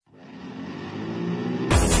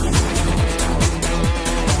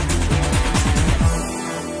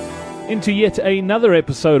Into yet another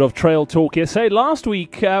episode of Trail Talk SA. Last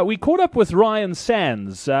week, we caught up with Ryan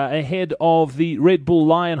Sands ahead of the Redbull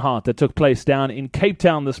Lionheart that took place down in Cape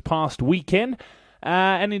Town this past weekend.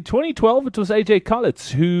 And in 2012, it was AJ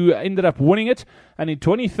Calitz who ended up winning it. And in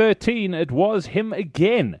 2013, it was him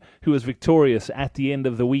again who was victorious at the end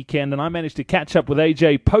of the weekend. And I managed to catch up with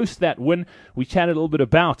AJ post that win. We chatted a little bit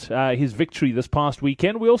about his victory this past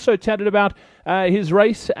weekend. We also chatted about his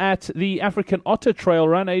race at the African Otter Trail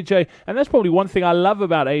Run, AJ. And that's probably one thing I love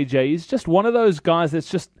about AJ. He's just one of those guys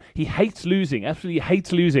that's just, he hates losing, absolutely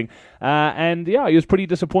hates losing. And yeah, he was pretty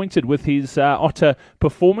disappointed with his Otter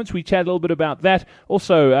performance. We chatted a little bit about that.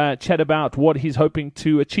 Also chat about what he's hoping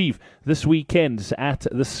to achieve this weekend at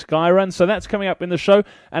the Sky Run. So that's coming up in the show.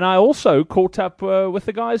 And I also caught up with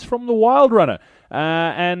the guys from the Wild Runner.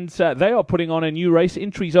 And they are putting on a new race.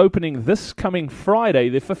 Entries opening this coming Friday,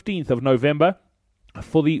 the 15th of November,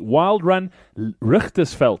 for the Wild Run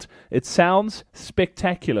Richtersveld. It sounds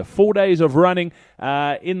spectacular. 4 days of running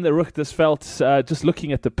in the Richtersveld. Just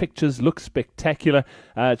looking at the pictures, looks spectacular.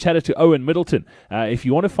 Chatted to Owen Middleton. If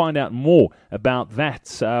you want to find out more about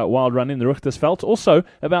that Wild Run in the Richtersveld, also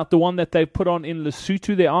about the one that they've put on in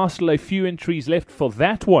Lesotho, there are still a few entries left for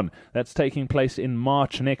that one. That's taking place in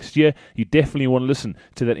March next year. You definitely want to listen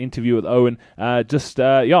to that interview with Owen. Yeah,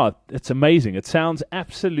 it's amazing. It sounds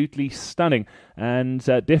absolutely stunning. And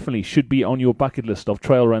definitely should be on your bucket list of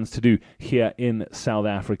trail runs to do here in South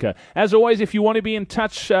Africa. As always, if you want to be in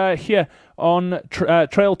touch here on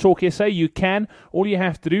Trail Talk SA, you can. All you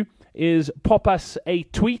have to do is pop us a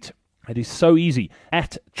tweet. It is so easy.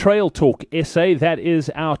 At Trail Talk SA, that is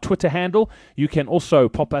our Twitter handle. You can also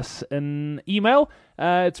pop us an email.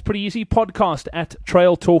 It's pretty easy. Podcast at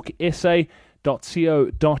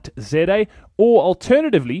trailtalksa.co.za. Or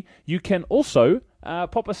alternatively, you can also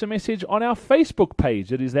pop us a message on our Facebook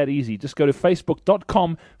page. It is that easy. Just go to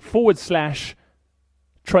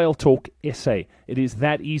facebook.com/Trail Talk SA. It is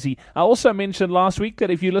that easy. I also mentioned last week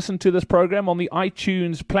that if you listen to this program on the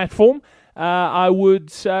iTunes platform, I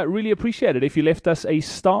would really appreciate it if you left us a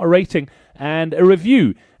star rating and a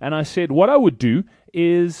review. And I said what I would do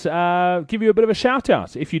is give you a bit of a shout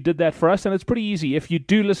out if you did that for us. And it's pretty easy. If you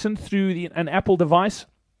do listen through an Apple device,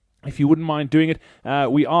 if you wouldn't mind doing it,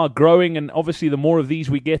 we are growing, and obviously the more of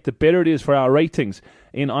these we get, the better it is for our ratings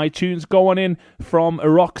in iTunes. Go on in from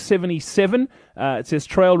Rock77. It says,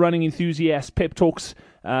 Trail Running Enthusiast Pep Talks.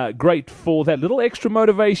 Great for that little extra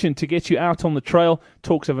motivation to get you out on the trail.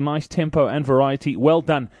 Talks of a nice tempo and variety. Well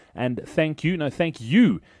done, and thank you. No, thank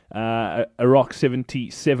you,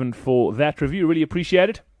 Rock77, for that review. Really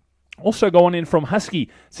appreciate it. Also go on in from Husky. It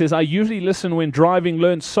says, I usually listen when driving,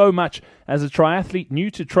 learn so much. As a triathlete new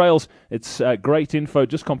to trails, it's great info.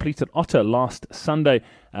 Just completed Otter last Sunday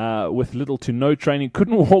with little to no training.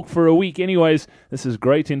 Couldn't walk for a week anyways. This is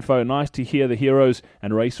great info. Nice to hear the heroes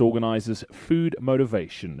and race organizers' food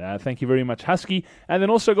motivation. Thank you very much, Husky. And then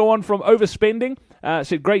also go on from Overspending.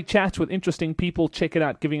 Said, great chats with interesting people. Check it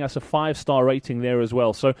out, giving us a 5-star rating there as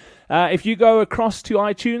well. So if you go across to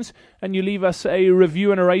iTunes and you leave us a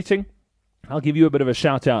review and a rating, I'll give you a bit of a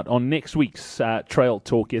shout out on next week's Trail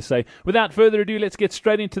Talk SA. Without further ado, let's get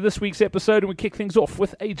straight into this week's episode, and we kick things off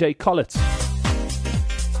with AJ Calitz.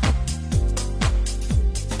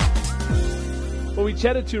 Well, we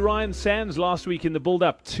chatted to Ryan Sands last week in the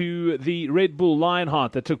build-up to the Redbull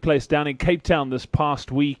Lionheart that took place down in Cape Town this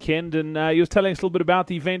past weekend, and he was telling us a little bit about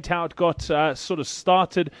the event, how it got sort of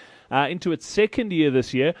started into its second year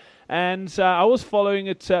this year. And I was following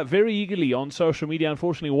it very eagerly on social media.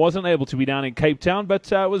 Unfortunately, wasn't able to be down in Cape Town, but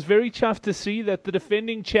was very chuffed to see that the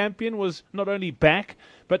defending champion was not only back,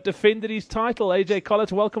 but defended his title. AJ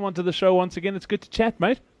Calitz, welcome onto the show once again. It's good to chat,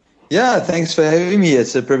 mate. Yeah, thanks for having me.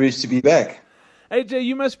 It's a privilege to be back. AJ,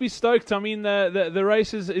 you must be stoked. I mean, the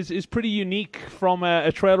race is pretty unique from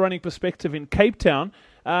a trail running perspective in Cape Town,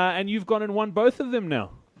 and you've gone and won both of them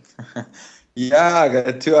now. Yeah, I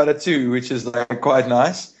got 2 out of 2, which is quite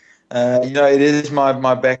nice. It is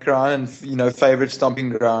my background and, favorite stomping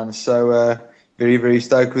ground. So very, very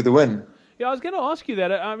stoked with the win. Yeah, I was going to ask you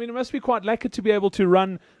that. I mean, it must be quite lucky to be able to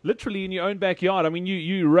run literally in your own backyard. I mean,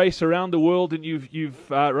 you race around the world and you've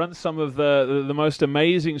run some of the most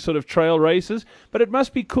amazing sort of trail races. But it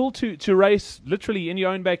must be cool to race literally in your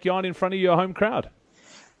own backyard in front of your home crowd.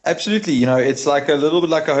 Absolutely. It's like a little bit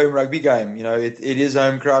like a home rugby game. It is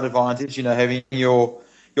home crowd advantage, having your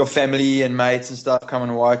family and mates and stuff come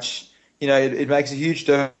and watch, it makes a huge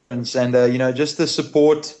difference. And, just the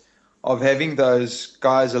support of having those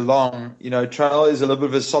guys along, trail is a little bit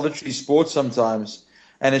of a solitary sport sometimes.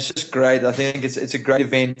 And it's just great. I think it's a great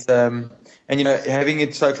event. And and having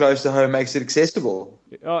it so close to home makes it accessible.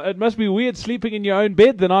 It must be weird sleeping in your own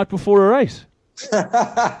bed the night before a race.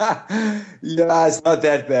 Yeah, it's not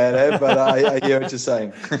that bad, but I hear what you're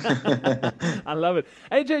saying. I love it.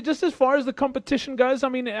 AJ, just as far as the competition goes, I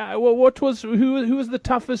mean, who was the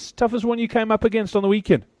toughest one you came up against on the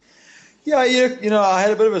weekend? Yeah, I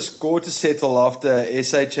had a bit of a score to settle after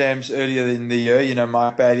SA Champs earlier in the year.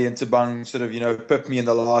 Mike Bailey and Tabang sort of, pipped me in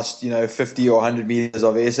the last, 50 or 100 meters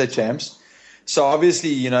of SA Champs. So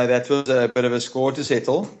obviously, that was a bit of a score to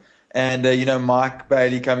settle. And, Mike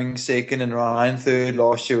Bailey coming second and Ryan third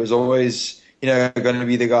last year was always, going to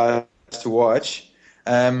be the guys to watch.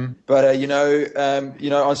 But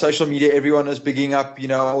on social media, everyone was bigging up,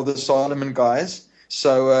 all the Solomon guys.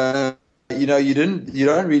 So, you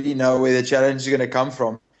don't really know where the challenge is going to come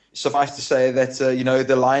from. Suffice to say that,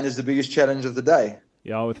 the Lion is the biggest challenge of the day.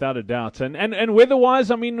 Yeah, without a doubt. And weather-wise,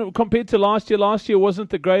 I mean, compared to last year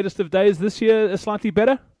wasn't the greatest of days. This year, slightly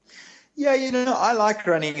better? Yeah, I like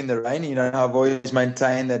running in the rain. I've always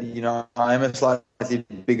maintained that, I am a slightly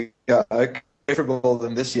bigger oak, preferable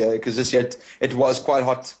than this year, because this year it was quite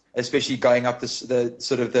hot, especially going up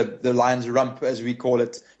the Lion's Rump, as we call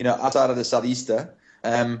it, outside of the southeaster.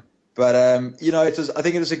 But I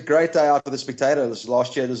think it was a great day out for the spectators.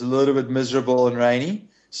 Last year it was a little bit miserable and rainy,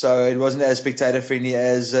 so it wasn't as spectator friendly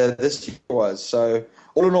as this year was. So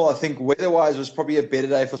all in all, I think weather-wise was probably a better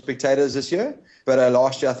day for spectators this year. But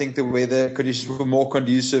last year, I think the weather conditions were more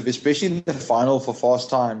conducive, especially in the final for fast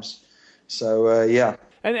times. So, yeah.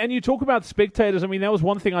 And you talk about spectators. I mean, that was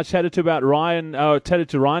one thing I chatted to Ryan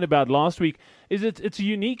about last week. Is it's a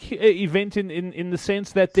unique event in the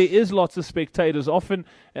sense that there is lots of spectators. Often,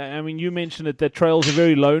 I mean, you mentioned it, that trail's a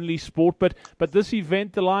very lonely sport, but this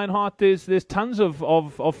event, the Lionheart, there's tons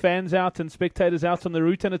of fans out and spectators out on the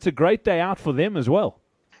route, and it's a great day out for them as well.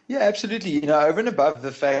 Yeah, absolutely. Over and above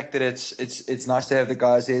the fact that it's nice to have the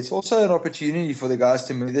guys there, it's also an opportunity for the guys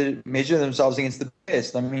to measure themselves against the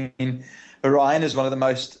best. I mean, Ryan is one of the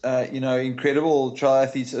most incredible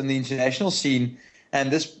triathletes in the international scene,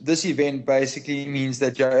 and this event basically means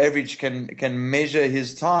that Joe Average can measure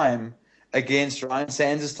his time against Ryan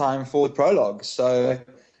Sands' time for the prologue. So,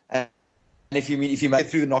 and if you make it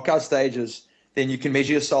through the knockout stages, then you can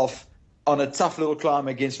measure yourself on a tough little climb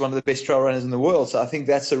against one of the best trail runners in the world. So I think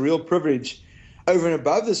that's a real privilege over and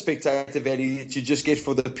above the spectator value that you just get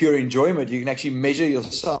for the pure enjoyment. You can actually measure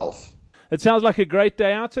yourself. It sounds like a great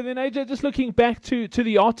day out. And then, AJ, just looking back to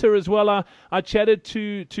the Otter as well, I chatted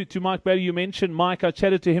to Mike Bailey. You mentioned Mike. I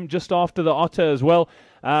chatted to him just after the Otter as well.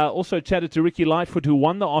 Also chatted to Ricky Lightfoot, who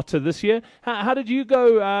won the Otter this year. How did you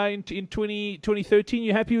go in 2013?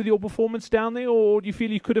 You happy with your performance down there, or do you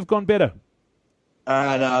feel you could have gone better? No,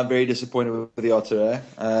 I'm very disappointed with the Otter.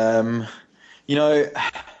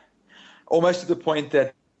 Almost to the point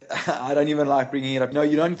that I don't even like bringing it up. No,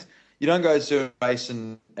 you don't go to a race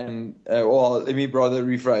and let me rather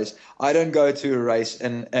rephrase. I don't go to a race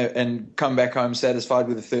and come back home satisfied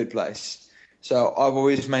with the third place. So I've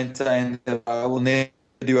always maintained that I will never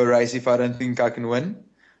do a race if I don't think I can win.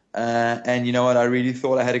 And you know what? I really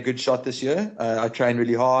thought I had a good shot this year. I trained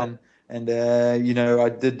really hard, and I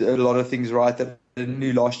did a lot of things right that I didn't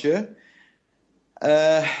do last year.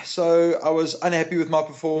 So I was unhappy with my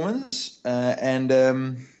performance, and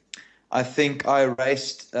I think I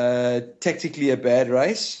raced tactically a bad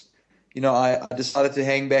race. I decided to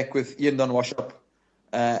hang back with Ian Don Washop,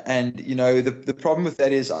 and the problem with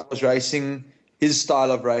that is I was racing his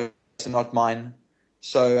style of race and not mine.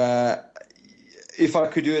 So if I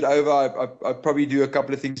could do it over, I'd probably do a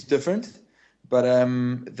couple of things different. But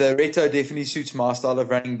the Reto definitely suits my style of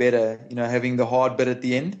running better, having the hard bit at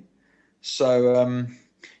the end. So, I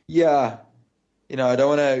don't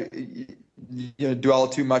want to dwell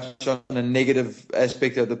too much on a negative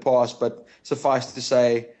aspect of the past, but suffice to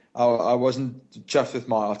say, I wasn't chuffed with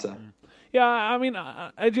my Otter. Yeah, I mean,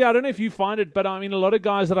 AJ, I don't know if you find it, but I mean, a lot of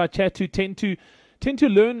guys that I chat to tend to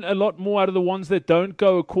learn a lot more out of the ones that don't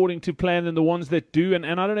go according to plan than the ones that do. And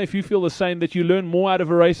I don't know if you feel the same, that you learn more out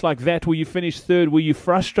of a race like that where you finish third, where you're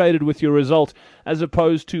frustrated with your result, as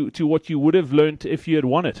opposed to what you would have learned if you had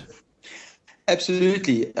won it.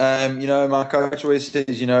 Absolutely. My coach always says,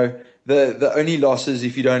 the only loss is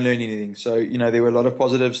if you don't learn anything. So, there were a lot of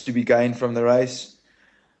positives to be gained from the race.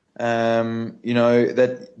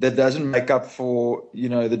 That doesn't make up for,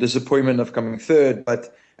 the disappointment of coming third,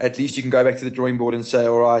 but at least you can go back to the drawing board and say,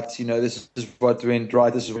 all right, this is what went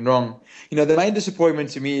right, this is what went wrong. The main disappointment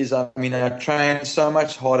to me is, I trained so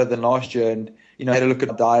much harder than last year, and, had a look at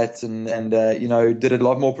my diet and did it a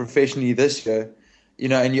lot more professionally this year.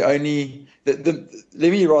 And you only, let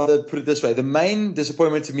me rather put it this way. The main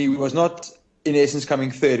disappointment to me was not in essence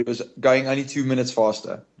coming third. It was going only 2 minutes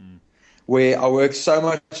faster. Where I worked so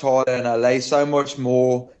much harder and I lay so much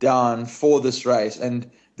more down for this race. And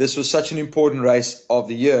this was such an important race of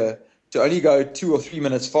the year. To only go 2 or 3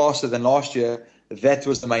 minutes faster than last year, that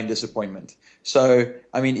was the main disappointment. So,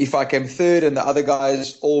 I mean, if I came third and the other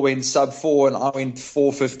guys all went sub 4 and I went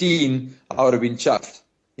 4:15, I would have been chuffed.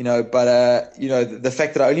 But the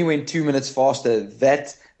fact that I only went 2 minutes faster,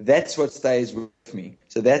 that's what stays with me.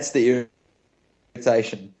 So that's the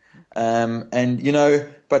irritation.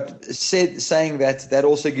 But saying that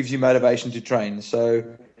also gives you motivation to train. So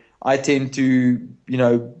I tend to,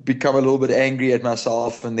 become a little bit angry at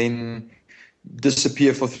myself and then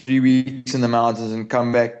disappear for 3 weeks in the mountains and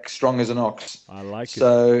come back strong as an ox. I like it.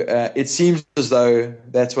 So it seems as though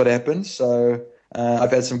that's what happened. So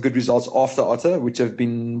I've had some good results after Otter, which have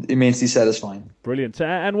been immensely satisfying. Brilliant.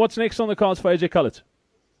 And what's next on the cards for AJ Calitz?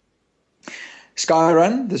 Sky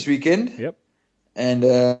Run this weekend. Yep. And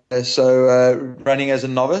running as a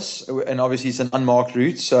novice, and obviously it's an unmarked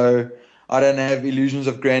route, so I don't have illusions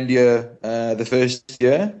of grandeur the first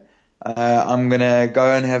year. I'm going to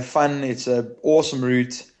go and have fun. It's an awesome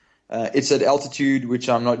route. It's at altitude, which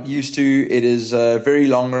I'm not used to. It is a very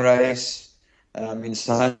long race. It's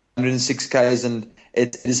 106 Ks, and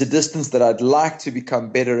it is a distance that I'd like to become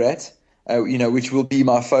better at, which will be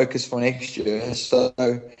my focus for next year. So,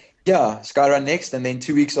 yeah, Sky Run next, and then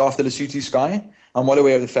 2 weeks after Lesotho Sky. I'm well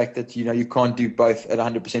aware of the fact that, you can't do both at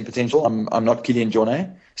 100% potential. I'm not Kilian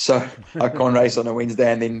Jornet, so I can't race on a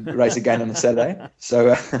Wednesday and then race again on a Saturday.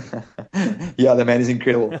 So, yeah, the man is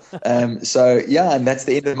incredible. And that's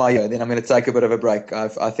the end of my year. Then I'm going to take a bit of a break.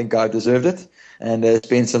 I think I've deserved it, and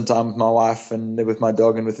spend some time with my wife and with my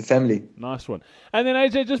dog and with the family. Nice one. And then,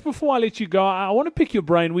 AJ, just before I let you go, I want to pick your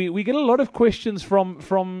brain. We get a lot of questions from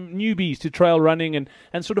newbies to trail running and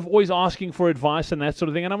sort of always asking for advice and that sort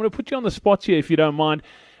of thing. And I'm going to put you on the spot here if you don't mind.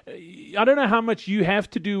 I don't know how much you have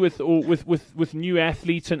to do with new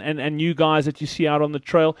athletes and new guys that you see out on the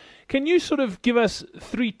trail. Can you sort of give us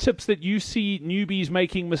 3 tips that you see newbies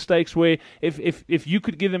making mistakes where if you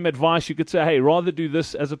could give them advice, you could say, hey, rather do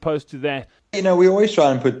this as opposed to that? We always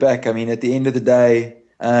try and put back. I mean, at the end of the day,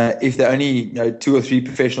 if there are only 2 or 3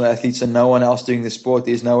 professional athletes and no one else doing the sport,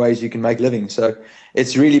 there's no ways you can make a living. So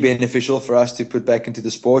it's really beneficial for us to put back into the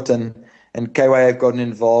sport. And KY have gotten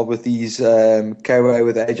involved with these KY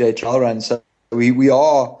with AJ trail runs. So we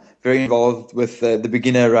are very involved with the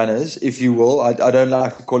beginner runners, if you will. I don't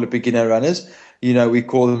like to call it beginner runners. We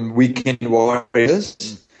call them weekend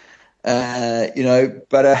warriors. I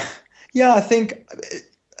think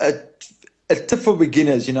a tip for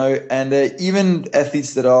beginners, and even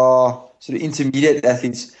athletes that are sort of intermediate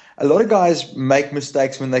athletes, a lot of guys make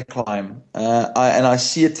mistakes when they climb. I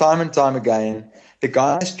see it time and time again. The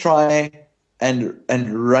guys try and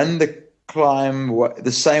run the climb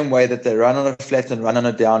the same way that they run on a flat and run on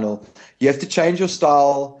a downhill. You have to change your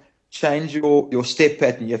style, change your step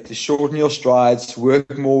pattern. You have to shorten your strides,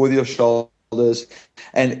 work more with your shoulders.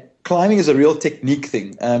 And climbing is a real technique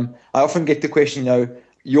thing. I often get the question,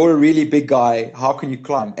 you're a really big guy, how can you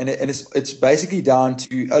climb? And it's basically down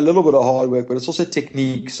to a little bit of hard work, but it's also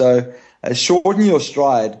technique. So shorten your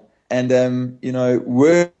stride and,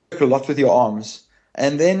 work a lot with your arms.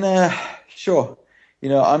 And then, I'm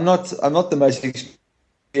not the most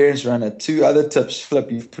experienced runner. 2 other tips, Flip.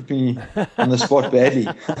 You've put me on the spot badly.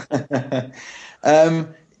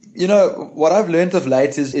 What I've learned of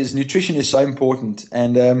late is nutrition is so important.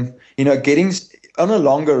 And, getting on a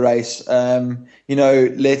longer race,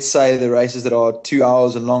 let's say the races that are 2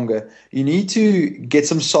 hours and longer, you need to get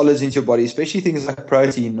some solids into your body, especially things like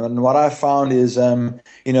protein. And what I found is, I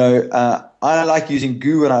like using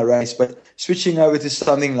goo when I race, but switching over to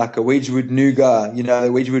something like a Wedgwood nougat, the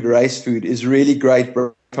Wedgwood race food is really great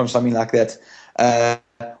from something like that,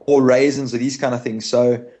 or raisins or these kind of things.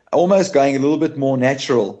 So almost going a little bit more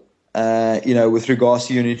natural, with regards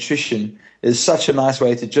to your nutrition is such a nice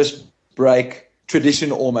way to just break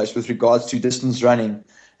tradition almost with regards to distance running.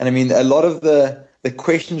 And I mean, a lot of the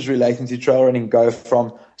questions relating to trail running go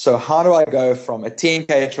from, so how do I go from a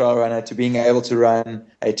 10K trail runner to being able to run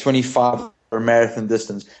a 25 or marathon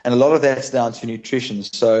distance? And a lot of that's down to nutrition.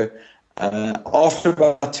 So after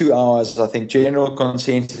about 2 hours, I think general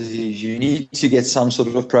consensus is you need to get some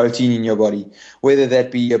sort of protein in your body, whether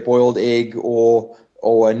that be a boiled egg or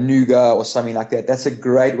a nougat or something like that. That's a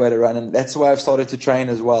great way to run, and that's why I've started to train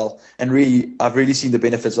as well. And really, I've really seen the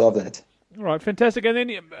benefits of that. All right, fantastic. And then,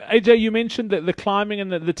 AJ, you mentioned the climbing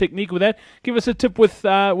and the technique with that. Give us a tip with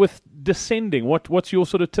descending. What's your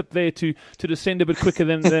sort of tip there to descend a bit quicker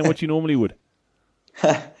than what you normally would?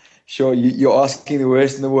 Sure, you're asking the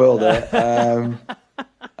worst in the world.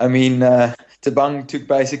 Tabang took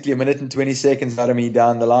basically 1 minute and 20 seconds out of me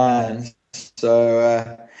down the line.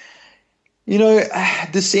 So,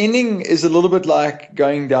 descending is a little bit like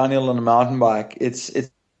going downhill on a mountain bike. It's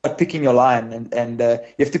about picking your line, and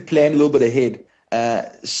you have to plan a little bit ahead.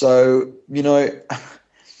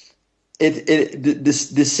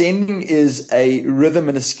 Descending is a rhythm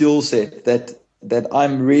and a skill set that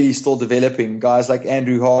I'm really still developing. Guys like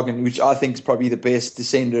Andrew Hagen, which I think is probably the best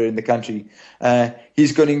descender in the country.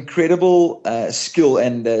 He's got incredible skill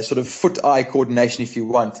and sort of foot-eye coordination, if you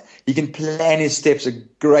want. He can plan his steps a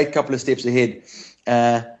great couple of steps ahead.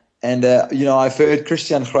 I've heard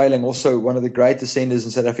Christian Greiling, also one of the great descenders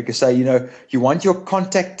in South Africa, say, you want your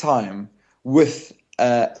contact time with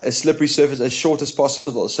a slippery surface as short as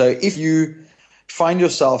possible. So if you find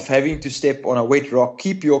yourself having to step on a wet rock,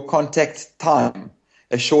 keep your contact time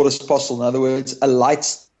as short as possible. In other words, a light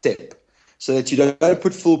step, so that you don't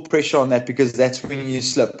put full pressure on that, because that's when you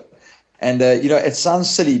slip. And, it sounds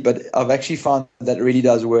silly, but I've actually found that it really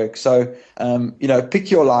does work. So,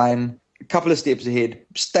 pick your line, a couple of steps ahead,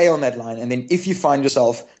 stay on that line. And then if you find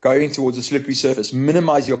yourself going towards a slippery surface,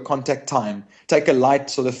 minimize your contact time. Take a light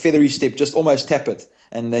sort of feathery step, just almost tap it,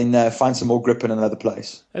 and then find some more grip in another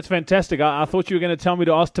place. That's fantastic. I thought you were going to tell me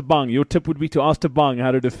to ask Tabang. Your tip would be to ask Tabang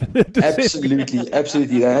how to defend it.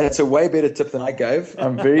 Absolutely. That's a way better tip than I gave.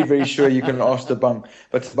 I'm very, very sure you can ask Tabang.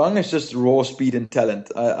 But Tabang is just raw speed and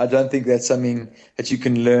talent. I don't think that's something that you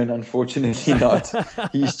can learn, unfortunately not.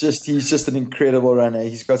 He's just an incredible runner.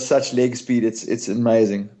 He's got such leg speed. It's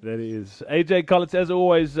amazing. That is. AJ Calitz, as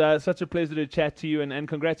always, such a pleasure to chat to you, and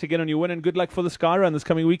congrats again on your win, and good luck for the Sky Run this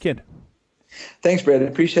coming weekend. Thanks, Brad. I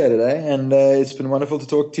appreciate it, And it's been wonderful to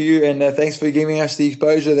talk to you. And thanks for giving us the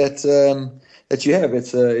exposure that you have.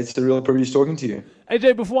 It's a real privilege talking to you.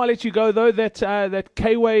 AJ, before I let you go, though, that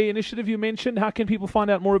K-Way initiative you mentioned, how can people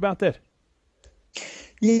find out more about that?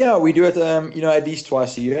 Yeah, we do it, at least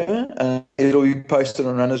twice a year. It'll be posted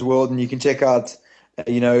on Runners World, and you can check out,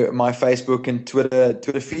 my Facebook and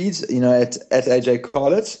Twitter feeds, at AJ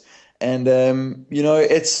Calitz. And,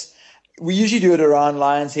 we usually do it around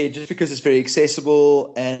Lion's Head just because it's very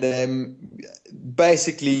accessible, and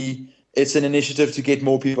basically it's an initiative to get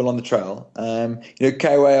more people on the trail.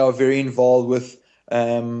 K-Way are very involved with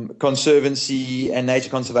conservancy and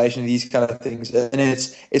nature conservation and these kind of things, and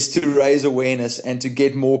it's to raise awareness and to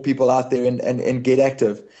get more people out there and get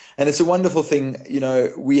active. And it's a wonderful thing.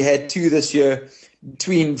 We had 2 this year,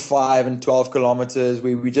 between 5 and 12 kilometers,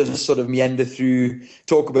 where we just sort of meander through,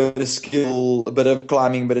 talk a bit of skill, a bit of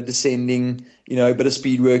climbing, a bit of descending, a bit of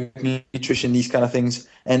speed work, nutrition, these kind of things.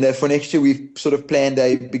 And for next year, we've sort of planned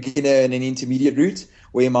a beginner and an intermediate route,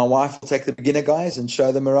 where my wife will take the beginner guys and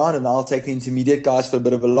show them around, and I'll take the intermediate guys for a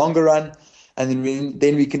bit of a longer run. And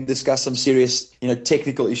then we can discuss some serious,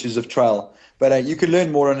 technical issues of trail. But you can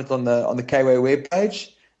learn more on it on the K-Way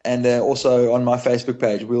webpage. And also on my Facebook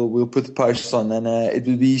page, we'll put the posts on, and it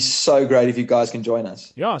would be so great if you guys can join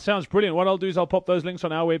us. Yeah, sounds brilliant. What I'll do is I'll pop those links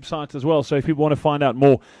on our website as well, so if people want to find out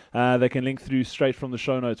more, they can link through straight from the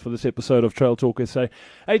show notes for this episode of Trail Talk SA.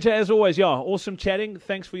 AJ, as always, awesome chatting.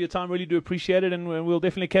 Thanks for your time. Really do appreciate it, and we'll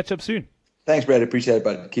definitely catch up soon. Thanks, Brad. Appreciate it,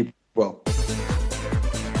 bud. Keep well.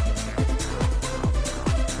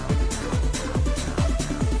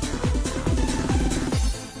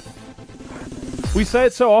 We say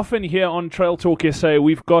it so often here on Trail Talk SA.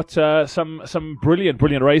 We've got some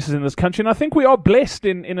brilliant races in this country, and I think we are blessed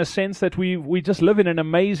in a sense that we just live in an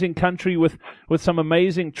amazing country with some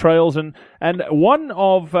amazing trails, and one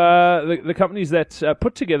of the companies that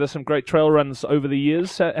put together some great trail runs over the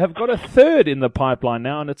years have got a third in the pipeline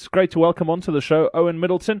now, and it's great to welcome onto the show Owen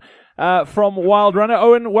Middleton from Wild Runner.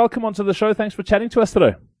 Owen, welcome onto the show. Thanks for chatting to us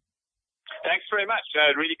today. Thanks very much.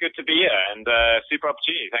 Really good to be here, and super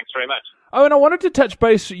opportunity. Thanks very much. Oh, and I wanted to touch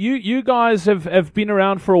base. You guys have been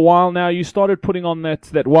around for a while now. You started putting on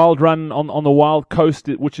that wild run on the Wild Coast,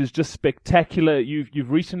 which is just spectacular. You've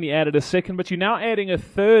recently added a second, but you're now adding a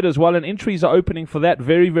third as well, and entries are opening for that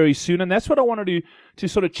very, very soon. And that's what I wanted to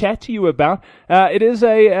sort of chat to you about. It is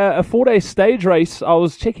a 4-day stage race. I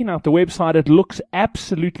was checking out the website. It looks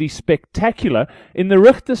absolutely spectacular in the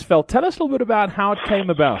Richtersveld. Tell us a little bit about how it came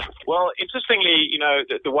about. Well, interestingly,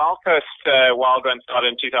 the Wild Coast Wild Run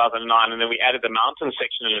started in 2009, and then we added the mountain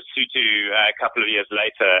section in Lesotho a couple of years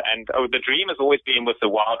later. And the dream has always been with the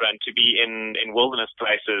Wild Run to be in wilderness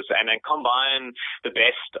places and then combine the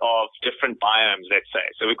best of different biomes, let's say.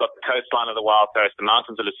 So we've got the coastline of the Wild Coast, the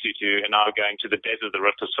mountains of Lesotho, and now we're going to the desert of the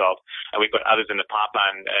Richtersveld, and we've got others in the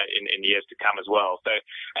pipeline in years to come as well. So,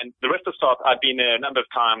 and the Richtersveld, I've been there a number of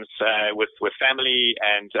times with family,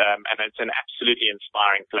 and it's an absolutely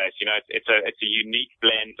inspiring place. It's a unique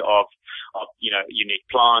blend of unique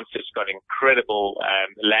plants. It's got incredible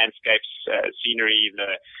landscapes, scenery,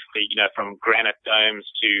 from granite domes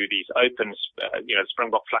to these open,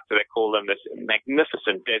 Springbok Vlakte, they call them, this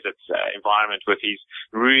magnificent desert environment with these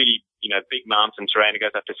really big mountain terrain. It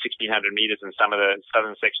goes up to 1,600 meters in some of the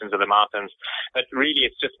southern sections of the mountains. But really,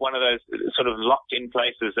 it's just one of those sort of locked-in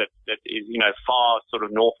places that is, far sort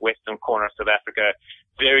of northwestern corner of South Africa.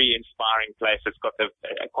 Very inspiring place. It's got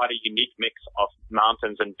quite a unique mix of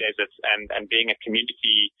mountains and deserts, and being a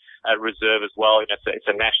community reserve as well. It's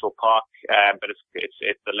a national park, but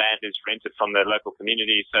the land is rented from the local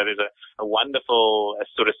community. So there's a wonderful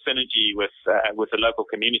sort of synergy with the local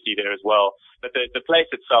community there as well. But the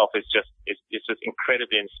place itself is just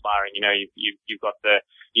incredibly inspiring. You've got the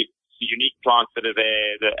unique plants that are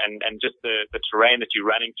there, and just the terrain that you're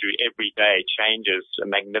running through every day changes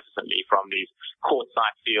magnificently, from these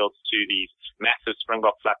quartzite fields to these massive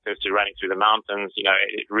Springbok Vlaktes to running through the mountains.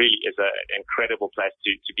 It really is an incredible place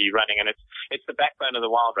to be running, and it's the backbone of the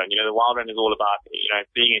wild run. The wild run is all about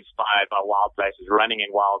being inspired by wild places, running in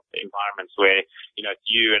wild environments where it's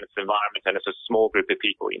you and it's the environment, and it's a small group of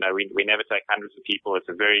people. We never take hundreds of people. It's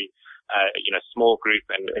a very small group,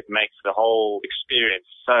 and it makes the whole experience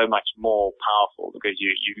so much more powerful, because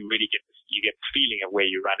you really get the feeling of where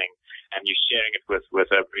you're running, and you're sharing it with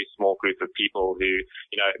a very small group of people who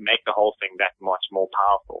make the whole thing that much more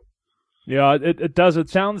powerful. Yeah, it does. It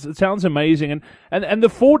sounds amazing, and the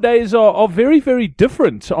 4 days are very, very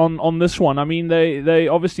different on this one. I mean, they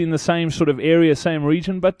obviously in the same sort of area, same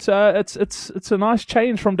region, but it's a nice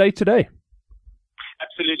change from day to day.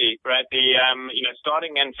 Absolutely, Brad.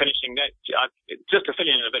 Starting and finishing that, just to fill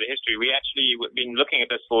in a bit of history, we've been looking at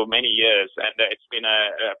this for many years, and it's been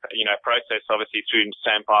a process, obviously, through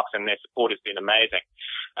Sam Parks, and their support has been amazing.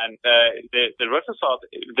 And the Richtersveld,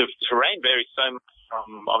 the terrain varies so much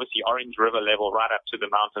from obviously Orange River level right up to the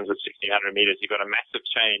mountains of 1,600 meters. You've got a massive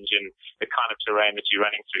change in the kind of terrain that you're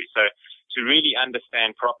running through. So to really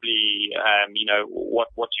understand properly,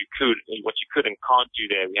 what you could and can't do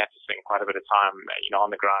there, we had to spend quite a bit of time, on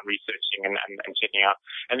the ground researching and checking out.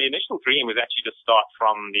 And the initial dream was actually to start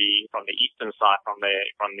from the eastern side, from the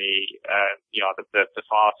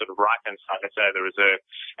far sort of right hand side, let's say, of the reserve,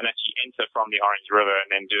 and actually enter from the Orange River and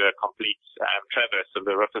then do a complete traverse of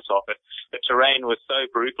the Richtersveld. But the terrain was so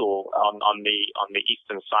brutal on the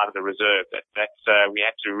eastern side of the reserve that we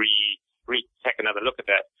had to take another look at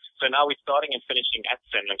that. So now we're starting and finishing at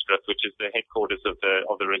Sendlingsdrift, which is the headquarters of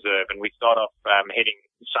the reserve, and we start off heading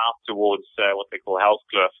south towards what they call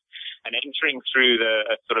Hellskloof, and entering through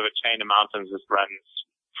a sort of a chain of mountains that runs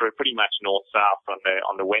for pretty much north-south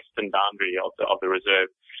on the western boundary of the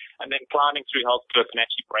reserve, and then climbing through Hellskloof and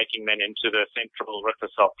actually breaking then into the central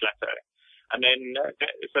Richtersveld plateau. And then,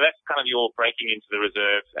 so that's kind of your breaking into the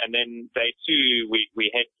reserve. And then day two,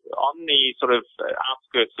 we head on the sort of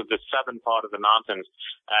outskirts of the southern part of the mountains,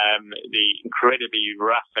 the incredibly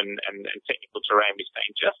rough and technical terrain. We're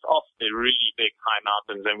staying just off the really big high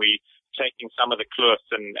mountains, and we're taking some of the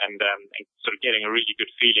cliffs and sort of getting a really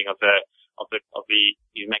good feeling of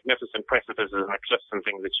these magnificent precipices and the cliffs and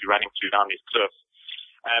things that you're running through down these cliffs.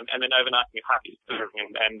 And then overnighting at Happy.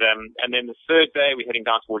 And then the third day, we're heading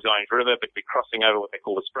down towards the Orange River, but we're crossing over what they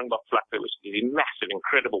call the Springbok Vlakte, which is these massive,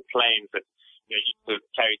 incredible plains that used to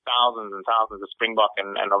carry thousands and thousands of springbok,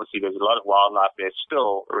 and obviously there's a lot of wildlife there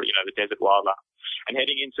still, the desert wildlife. And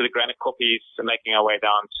heading into the granite koppies and making our way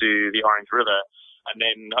down to the Orange River, and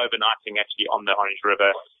then overnighting actually on the Orange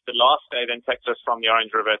River. The last day then takes us from the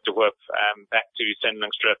Orange River to work back to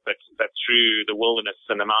Sendlingsdrift, but through the wilderness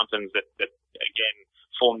and the mountains that again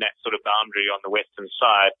form that sort of boundary on the western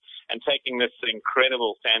side, and taking this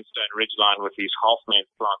incredible sandstone ridgeline with these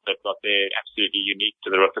half-length plants they've got there, absolutely unique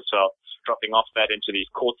to the Richtersveld, dropping off that into these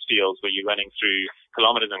quartz fields where you're running through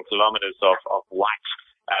kilometers and kilometers of white,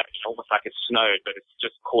 almost like it's snowed, but it's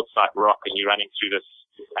just quartzite rock, and you're running through this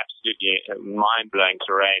absolutely mind-blowing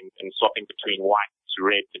terrain and swapping between white to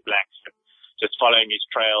red to black, just following these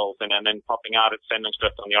trails and then popping out at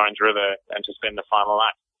Sendlingsdrift on the Orange River and to spend the final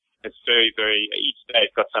night. It's very, very, each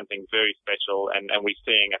day's got something very special, and we're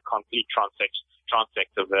seeing a complete transect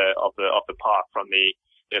of the park, from the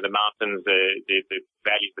mountains, the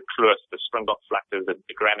valleys, the cliffs, the Springbok Vlaktes, the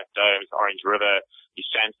granite domes, Orange River, these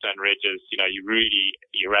sandstone ridges.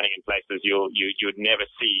 You're running in places you would never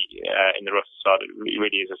see in the Richtersveld. It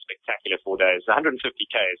really is a spectacular 4 days. 150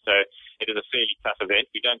 k's, so it is a fairly tough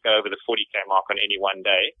event. We don't go over the 40 k mark on any one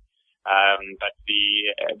day, but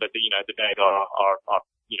the days are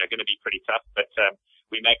going to be pretty tough. But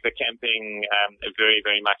we make the camping very,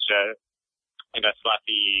 very much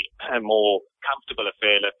slightly more comfortable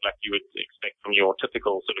affair, like you would expect from your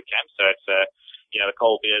typical sort of camp. So the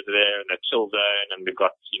cold beers are there and the chill zone, and we've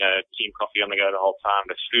got, team coffee on the go the whole time.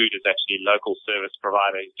 The food is actually local service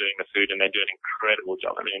provider who's doing the food, and they do an incredible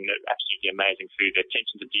job. I mean, they're absolutely amazing food. Their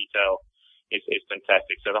attention to detail is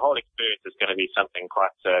fantastic. So the whole experience is going to be something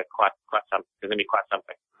quite something. It's going to be quite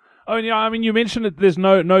something. Oh, yeah, I mean, you mentioned that there's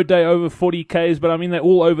no day over 40 Ks, but I mean, they're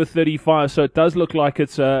all over 35, so it does look like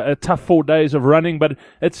it's a tough 4 days of running, but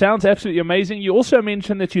it sounds absolutely amazing. You also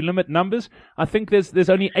mentioned that you limit numbers. I think there's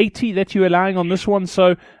only 80 that you're allowing on this one,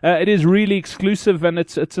 so it is really exclusive, and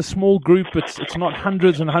it's a small group. It's not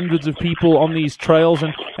hundreds and hundreds of people on these trails,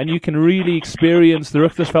 and you can really experience the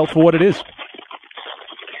Richtersveld for what it is.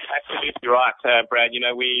 You're right, Brad.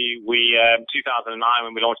 We 2009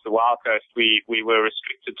 when we launched the Wild Coast, we were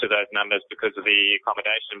restricted to those numbers because of the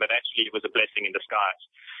accommodation, but actually it was a blessing in disguise.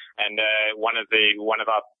 And one of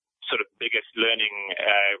our sort of biggest learning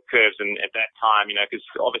curves at that time, because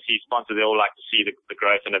obviously sponsors, they all like to see the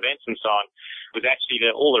growth and events and so on, was actually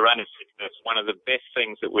all the runners. One of the best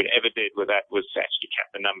things that we ever did with that was to actually cap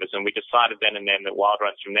the numbers. And we decided then and then that Wild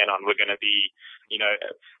Runs from then on were going to be,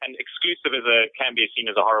 and exclusive can be seen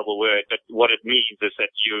as a horrible word, but what it means is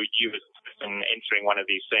that you as a person entering one of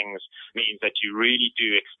these things means that you really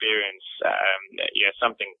do experience,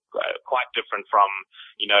 something quite different from,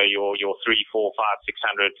 your 3, 4, 5,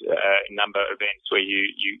 600 number events where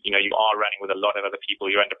you are running with a lot of other people.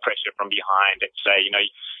 You're under pressure from behind. It's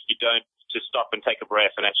you don't just stop and take a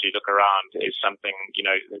breath and actually look around is something,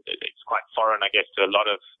 it's quite foreign, I guess, to a lot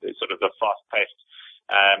of sort of the fast-paced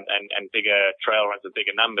and bigger trail runs with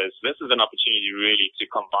bigger numbers. This is an opportunity really to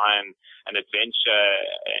combine an adventure,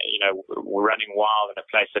 running wild in a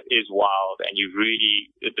place that is wild, and you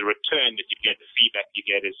really, the return that you get, the feedback you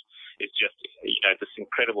get is just, this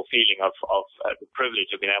incredible feeling of the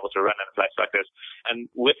privilege of being able to run in a place like this. And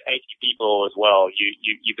with 80 people as well,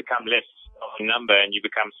 you become less of a number, and you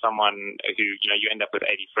become someone who, you end up with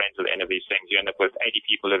 80 friends at the end of these things. You end up with 80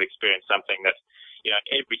 people who've experienced something that,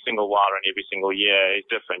 every single wild run, every single year is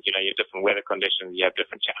different. You have different weather conditions, you have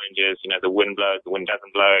different challenges, the wind blows, the wind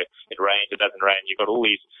doesn't blow, it rains, it doesn't rain. You've got all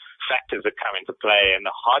these factors that come into play, and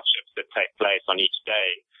the hardships that take place on each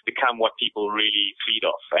day become what people really feed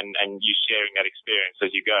off, and you sharing that experience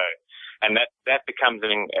as you go. And that becomes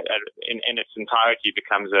in its entirety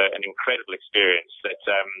becomes an incredible experience that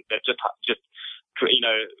just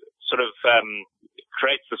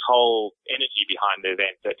creates this whole energy behind the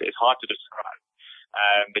event that is hard to describe.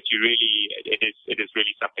 But it is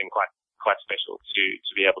really something quite special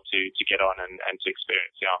to be able to get on and to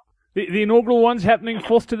experience. Yeah. The inaugural one's happening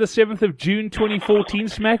 4th to the 7th of June 2014,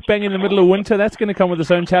 smack bang in the middle of winter. That's going to come with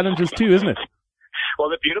its own challenges too, isn't it? Well,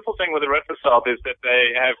 the beautiful thing with the Richtersveld is that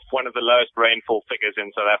they have one of the lowest rainfall figures in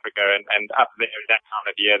South Africa, and up there at that time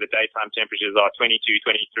of year, the daytime temperatures are 22,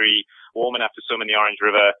 23, warm enough to swim in the Orange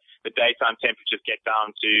River. The daytime temperatures can get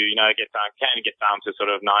down to sort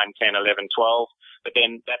of 9, 10, 11, 12. But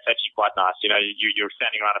then that's actually quite nice. You're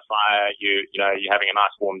standing around a fire, you're having a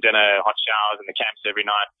nice warm dinner, hot showers in the camps every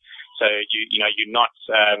night. So you're not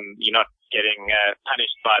getting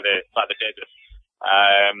punished by the desert.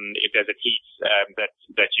 If there's a heat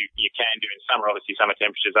that you can do in summer, obviously summer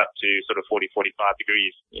temperatures up to sort of 40, 45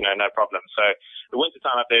 degrees, no problem. So the winter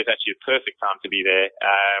time up there is actually a perfect time to be there.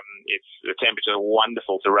 The temperatures are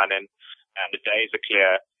wonderful to run in, and the days are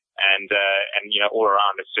clear. And all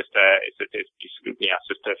around it's just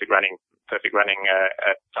perfect running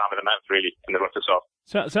time of the month really in the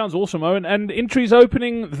Richtersveld. Sounds awesome, Owen. And entries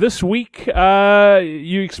opening this week.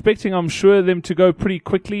 You expecting, I'm sure, them to go pretty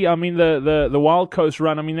quickly. I mean, the Wild Coast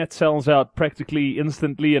run, I mean, that sells out practically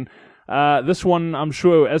instantly, and this one, I'm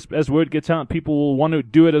sure, as word gets out, people will want to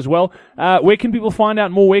do it as well. Where can people find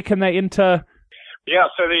out more? Where can they enter? Yeah,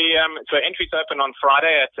 so the entries open on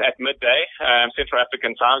Friday at midday, Central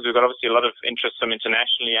African times. We've got obviously a lot of interest from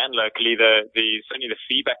internationally and locally. Certainly the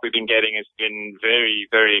feedback we've been getting has been very,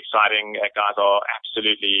 very exciting. Guys are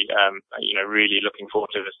absolutely, really looking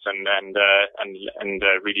forward to this and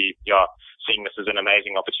really, seeing this as an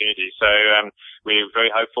amazing opportunity. So, we're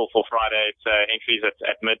very hopeful for Friday's entries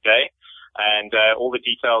at midday. And all the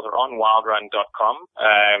details are on wildrun.com.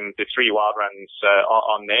 The 3 wild runs are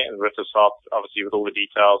on there. And Richtersveld, obviously, with all the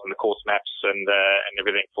details and the course maps and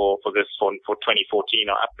everything for 2014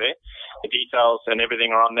 are up there. The details and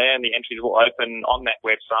everything are on there, and the entries will open on that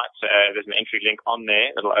website. There's an entry link on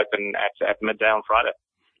there that'll open at midday on Friday.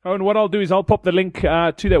 Oh, and what I'll do is I'll pop the link to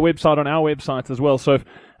that website on our website as well. So if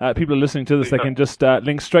people are listening to this, they can just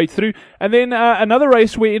link straight through. And then another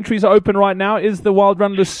race where entries are open right now is the Wild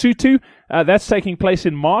Run Lesotho. That's taking place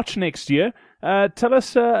in March next year. Tell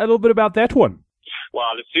us a little bit about that one.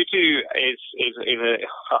 Well, Lesotho is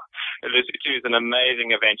Lesotho is an amazing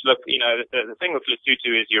event. Look, the thing with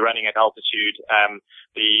Lesotho is you're running at altitude.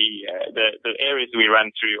 The areas we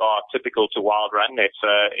run through are typical to wild run.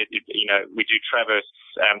 We do traverse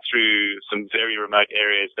through some very remote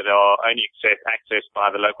areas that are only accessed by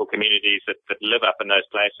the local communities that live up in those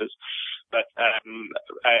places. But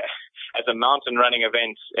as a mountain running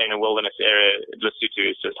event in a wilderness area, Lesotho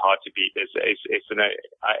is just hard to beat.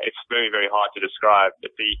 It's very, very hard to describe.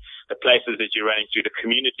 But the places that you're running through, the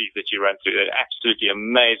communities that you run through, they're absolutely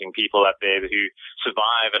amazing people up there who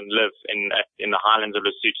survive and live in the highlands of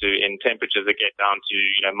Lesotho in temperatures that get down to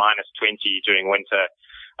minus 20 during winter.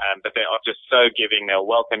 But they are just so giving. They'll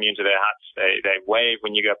welcome you into their huts. They wave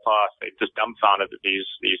when you go past. They're just dumbfounded that these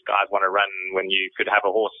guys want to run when you could have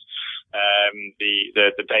a horse.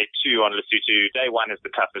 The day 2 on Lesotho, day 1 is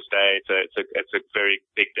the toughest day. It's a very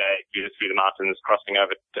big day through the mountains, crossing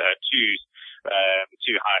over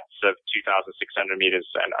two heights of 2,600 meters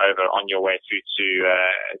and over on your way through to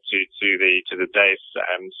the day's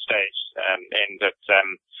stage.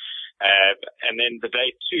 And then the day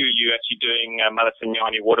 2, you're actually doing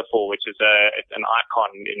Malasinyane waterfall, which is an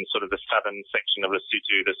icon in sort of the southern section of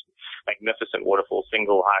Lesotho, this magnificent waterfall,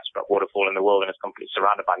 single high-struck waterfall in the world, and it's completely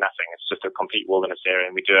surrounded by nothing. It's just a complete wilderness area,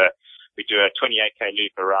 and we do a 28k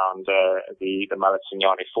loop around the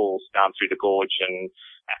Malasinyane Falls down through the gorge, and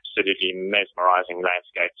absolutely mesmerizing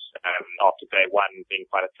landscapes. After day 1 being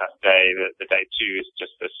quite a tough day, the day 2 is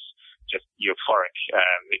just this euphoric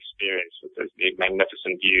experience with the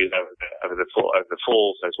magnificent views over the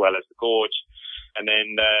falls as well as the gorge. And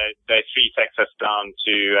then day 3 takes us down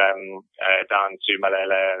to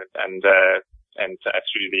Malala and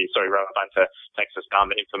through Ramabanta, takes us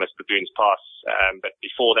down the infamous Baboons Pass. But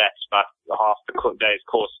before that, about half the day's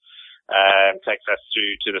course takes us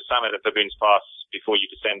through to the summit of Baboons Pass before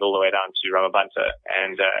you descend all the way down to Ramabanta,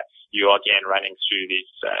 and you are again running through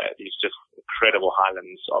these just incredible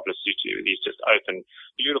highlands of Lesotho, these just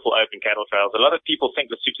beautiful open cattle trails. A lot of people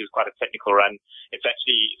think Lesotho is quite a technical run. It's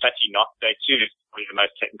actually not. Day 2 is probably the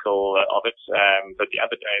most technical of it, but the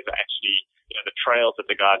other days are actually, the trails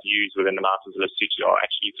that the guys use within the mountains of Lesotho are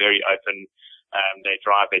actually very open. They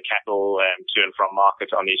drive their cattle to and from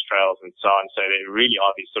market on these trails and so on. So they really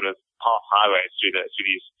are these sort of half highways through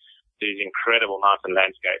these incredible mountain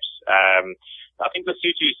landscapes. I think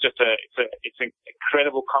Lesotho is just it's an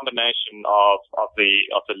incredible combination of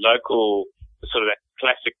the local sort of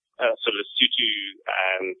classic sort of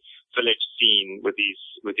Lesotho village scene with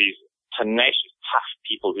these tenacious, tough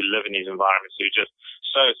people who live in these environments who are just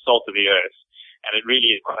so salt of the earth. And it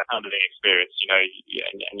really is quite a humbling experience,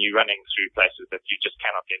 and you're running through places that you just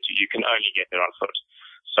cannot get to. You can only get there on foot.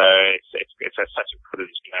 So it's such a privilege,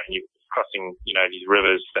 and you're crossing, these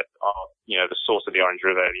rivers that are, the source of the Orange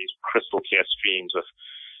River, these crystal clear streams with,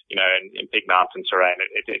 in big mountain terrain.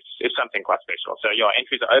 It's something quite special. So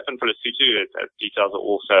entries are open for Lesotho. Details are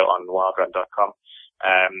also on wildrun.com.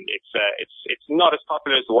 It's not as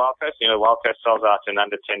popular as the Wild Coast. Wild Coast sells out in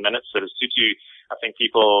under 10 minutes. So Lesotho, I think you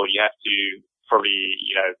have to probably,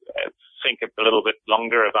 think a little bit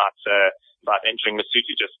longer about entering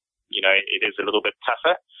Lesotho. Just, it is a little bit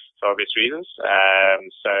tougher for obvious reasons.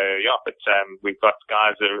 But we've got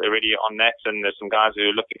guys that are already on that, and there's some guys who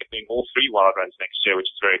are looking at doing all 3 wild runs next year, which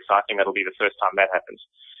is very exciting. That'll be the first time that happens.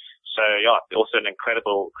 So also an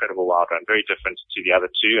incredible wild run, very different to the other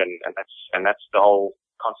 2, and that's the whole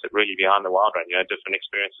concept really behind the wild run, different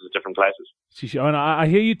experiences at different places. And I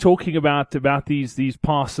hear you talking about these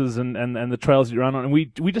passes and the trails that you run on, and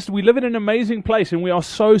we live in an amazing place, and we are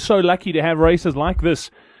so lucky to have races like this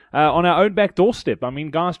on our own back doorstep. I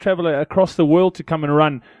mean, guys travel across the world to come and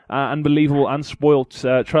run unbelievable,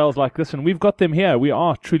 unspoilt trails like this, and we've got them here. We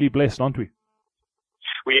are truly blessed, aren't we?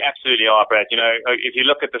 We absolutely are, Brad. If you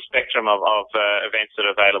look at the spectrum of events that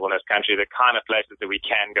are available in this country, the kind of places that we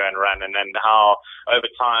can go and run, and then how over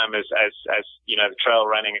time, as the trail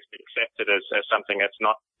running has been accepted as something that's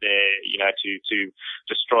not there, to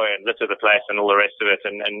destroy and litter the place and all the rest of it.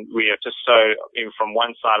 And we are just so, from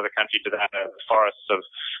one side of the country to the other, the forests of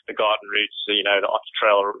the garden routes, the otter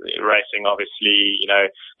trail racing, obviously,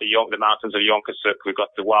 the mountains of Yonkasuk, we've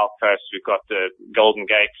got the Wild Coast, we've got the Golden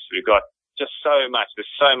Gates, we've got just so much.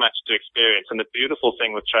 There's so much to experience, and the beautiful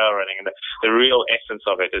thing with trail running and the real essence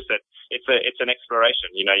of it is that it's an exploration.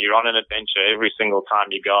 You're on an adventure every single time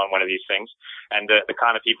you go on one of these things, and the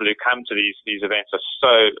kind of people who come to these events are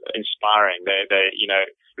so inspiring.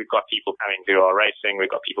 We've got people coming who are racing. We've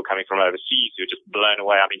got people coming from overseas who are just blown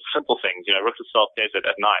away. I mean, simple things. Richtersveld Desert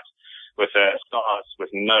at night. stars, with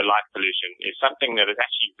no light pollution, is something that is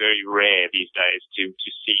actually very rare these days to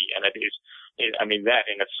see, and it is. I mean, that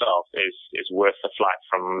in itself is worth the flight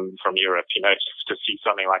from Europe, just to see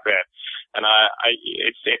something like that. And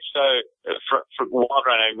it's so for wild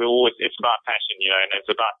running, it's about passion, and it's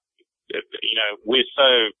about, we're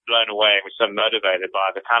so blown away and we're so motivated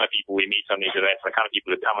by the kind of people we meet on these events, the kind of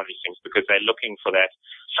people that come on these things, because they're looking for that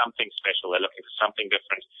something special, they're looking for something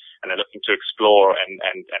different, and they're looking to explore and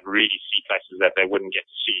really see places that they wouldn't get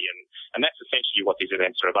to see. And that's essentially what these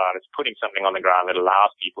events are about. It's putting something on the ground that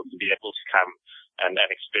allows people to be able to come and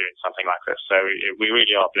experience something like this. So we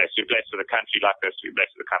really are blessed. We're blessed with a country like this. We're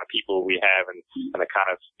blessed with the kind of people we have and the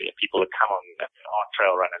kind of people that come on are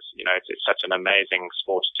trail runners. It's such an amazing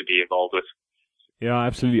sport to be involved with. Yeah,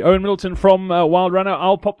 absolutely. Owen Middleton from Wild Runner.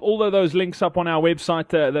 I'll pop all of those links up on our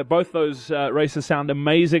website. Both those races sound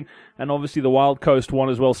amazing. And obviously the Wild Coast one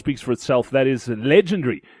as well speaks for itself. That is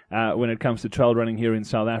legendary when it comes to trail running here in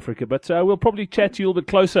South Africa. But we'll probably chat to you a little bit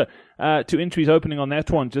closer to entries opening on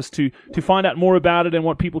that one, just to find out more about it and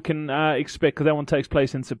what people can expect, because that one takes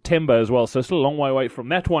place in September as well. So still a long way away from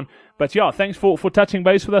that one. But yeah, thanks for touching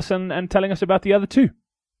base with us and telling us about the other two.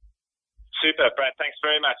 Super, Brad. Thanks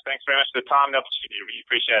very much. Thanks very much for the time and the opportunity. Really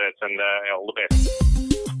appreciate it, and all the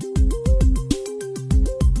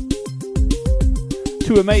best.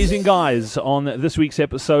 Two amazing guys on this week's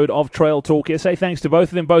episode of Trail Talk SA. Thanks to both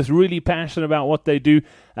of them, both really passionate about what they do,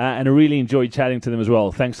 and I really enjoyed chatting to them as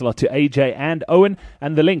well. Thanks a lot to AJ and Owen,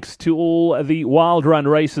 and the links to all the Wild Run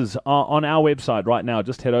races are on our website right now.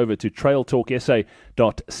 Just head over to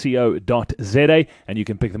trailtalksa.co.za and you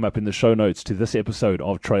can pick them up in the show notes to this episode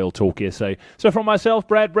of Trail Talk SA. So from myself,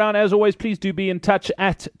 Brad Brown, as always, please do be in touch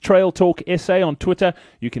at Trail Talk SA on Twitter.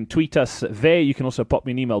 You can tweet us there. You can also pop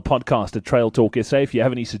me an email, podcast@trailtalksa, if you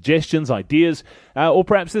have any suggestions, ideas, or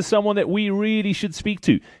perhaps there's someone that we really should speak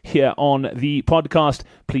to here on the podcast.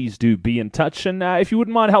 Please do be in touch. And if you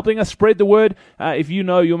wouldn't mind helping us spread the word, if you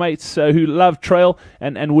know your mates who love trail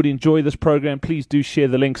and would enjoy this program, please do share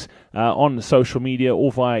the links on social media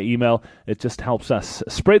or via email. It just helps us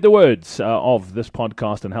spread the words of this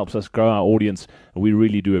podcast and helps us grow our audience. We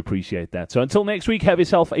really do appreciate that. So until next week, have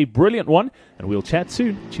yourself a brilliant one, and we'll chat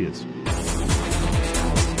soon. Cheers.